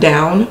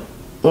sundown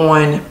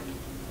on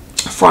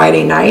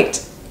Friday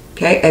night,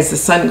 okay, as the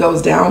sun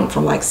goes down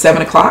from like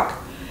 7 o'clock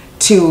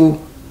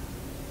to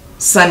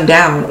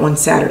sundown on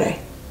Saturday,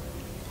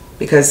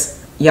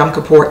 because Yom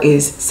Kippur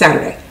is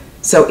Saturday.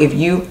 So if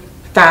you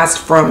fast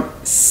from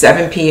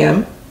 7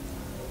 p.m.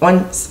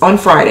 on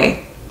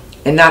Friday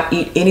and not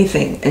eat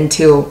anything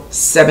until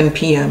 7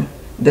 p.m.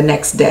 the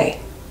next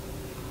day,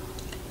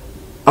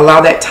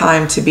 allow that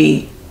time to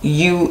be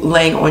you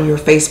laying on your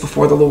face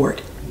before the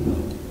Lord,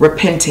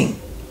 repenting,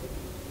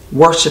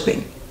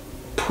 worshiping,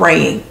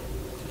 praying,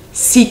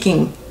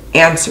 seeking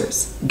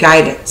answers,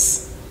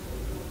 guidance,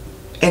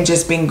 and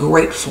just being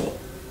grateful.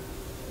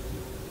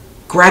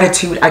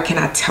 Gratitude, I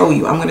cannot tell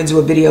you. I'm going to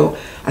do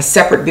a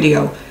separate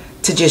video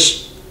to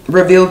just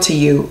reveal to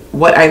you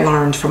what I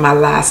learned from my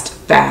last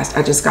fast.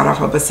 I just got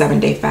off of a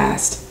 7-day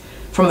fast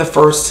from the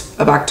 1st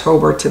of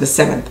October to the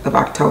 7th of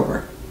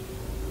October.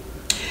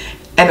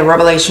 And the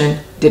revelation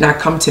did not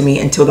come to me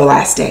until the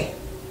last day.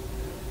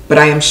 But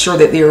I am sure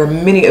that there are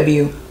many of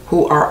you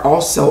who are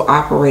also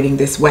operating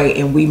this way,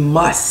 and we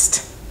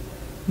must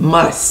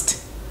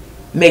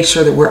make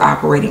sure that we're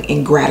operating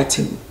in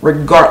gratitude,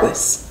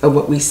 regardless of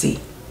what we see.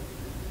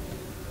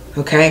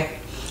 Okay?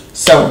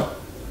 So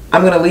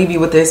I'm going to leave you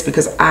with this,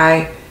 because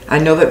I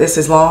know that this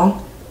is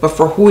long, but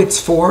for who it's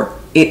for,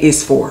 it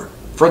is for.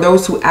 For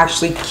those who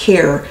actually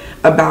care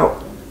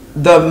about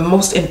the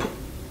most important.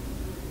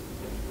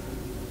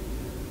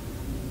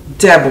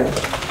 Devil.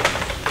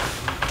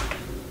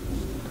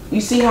 You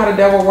see how the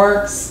devil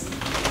works?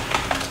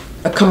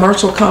 A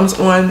commercial comes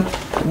on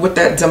with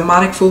that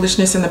demonic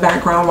foolishness in the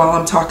background while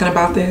I'm talking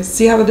about this.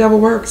 See how the devil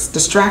works?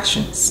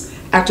 Distractions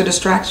after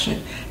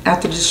distraction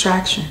after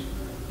distraction.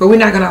 But we're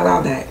not going to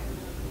allow that.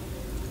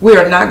 We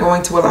are not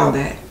going to allow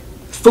that.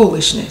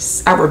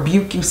 Foolishness. I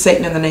rebuke you,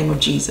 Satan, in the name of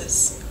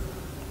Jesus.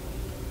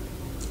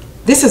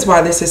 This is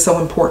why this is so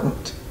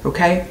important,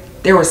 okay?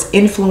 There is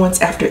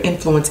influence after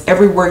influence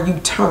everywhere you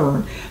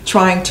turn,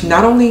 trying to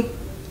not only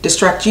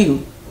distract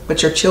you,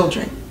 but your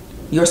children,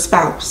 your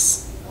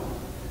spouse.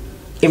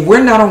 If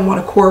we're not on one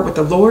accord with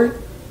the Lord,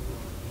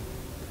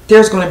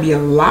 there's going to be a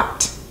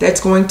lot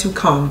that's going to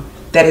come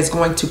that is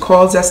going to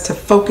cause us to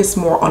focus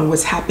more on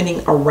what's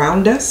happening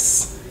around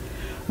us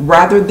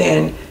rather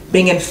than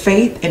being in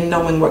faith and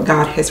knowing what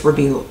God has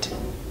revealed.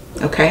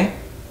 Okay?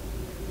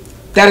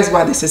 That is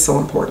why this is so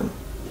important.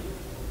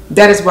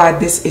 That is why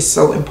this is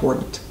so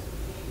important.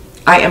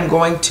 I am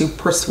going to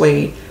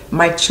persuade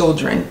my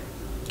children,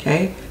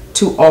 okay,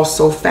 to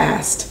also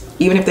fast.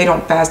 Even if they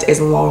don't fast as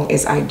long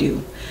as I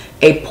do,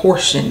 a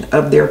portion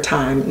of their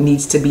time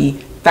needs to be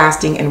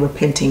fasting and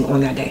repenting on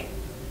that day.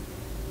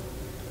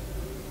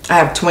 I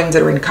have twins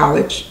that are in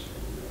college.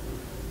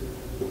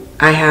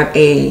 I have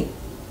a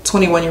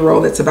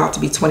 21-year-old that's about to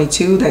be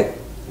 22 that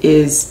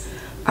is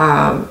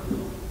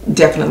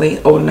definitely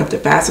old enough to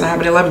fast. And I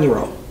have an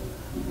 11-year-old.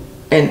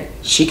 And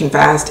she can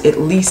fast at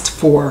least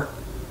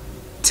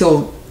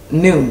till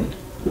noon,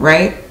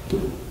 right?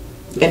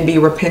 And be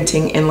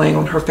repenting and laying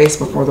on her face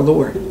before the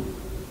Lord.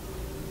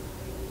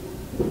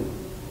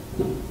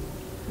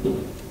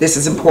 This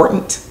is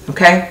important,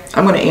 okay?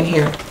 I'm going to end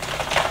here.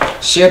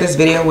 Share this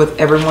video with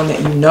everyone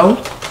that you know.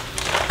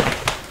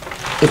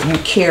 If you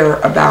care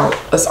about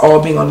us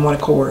all being on one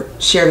accord,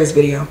 share this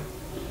video.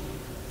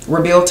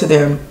 Reveal to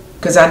them,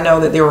 because I know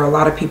that there are a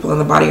lot of people in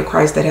the body of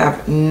Christ that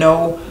have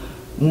no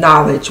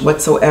knowledge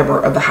whatsoever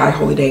of the high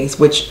holy days,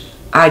 which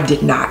I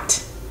did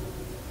not.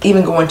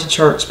 Even going to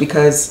church,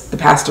 because the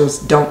pastors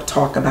don't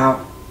talk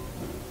about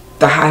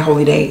the high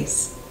holy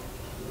days.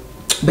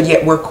 But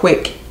yet we're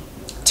quick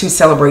to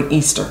celebrate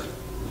Easter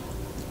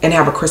and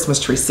have a Christmas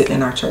tree sitting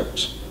in our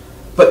church.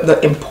 But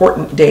the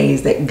important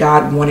days that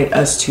God wanted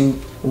us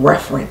to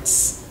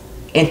reference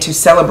and to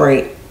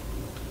celebrate,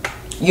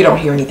 you don't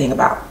hear anything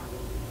about.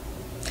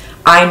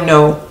 I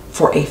know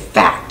for a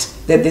fact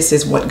that this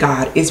is what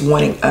God is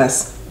wanting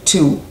us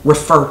to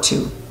refer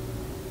to,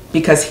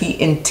 because he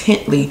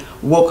intently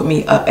woke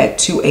me up at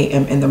 2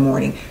 a.m. in the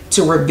morning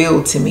to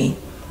reveal to me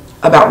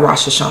about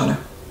Rosh Hashanah.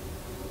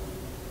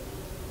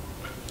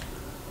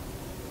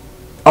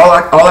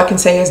 All I can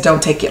say is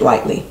don't take it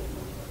lightly.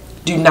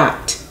 Do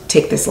not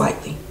take this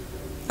lightly.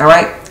 All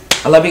right?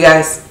 I love you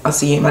guys. I'll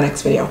see you in my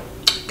next video.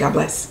 God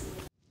bless.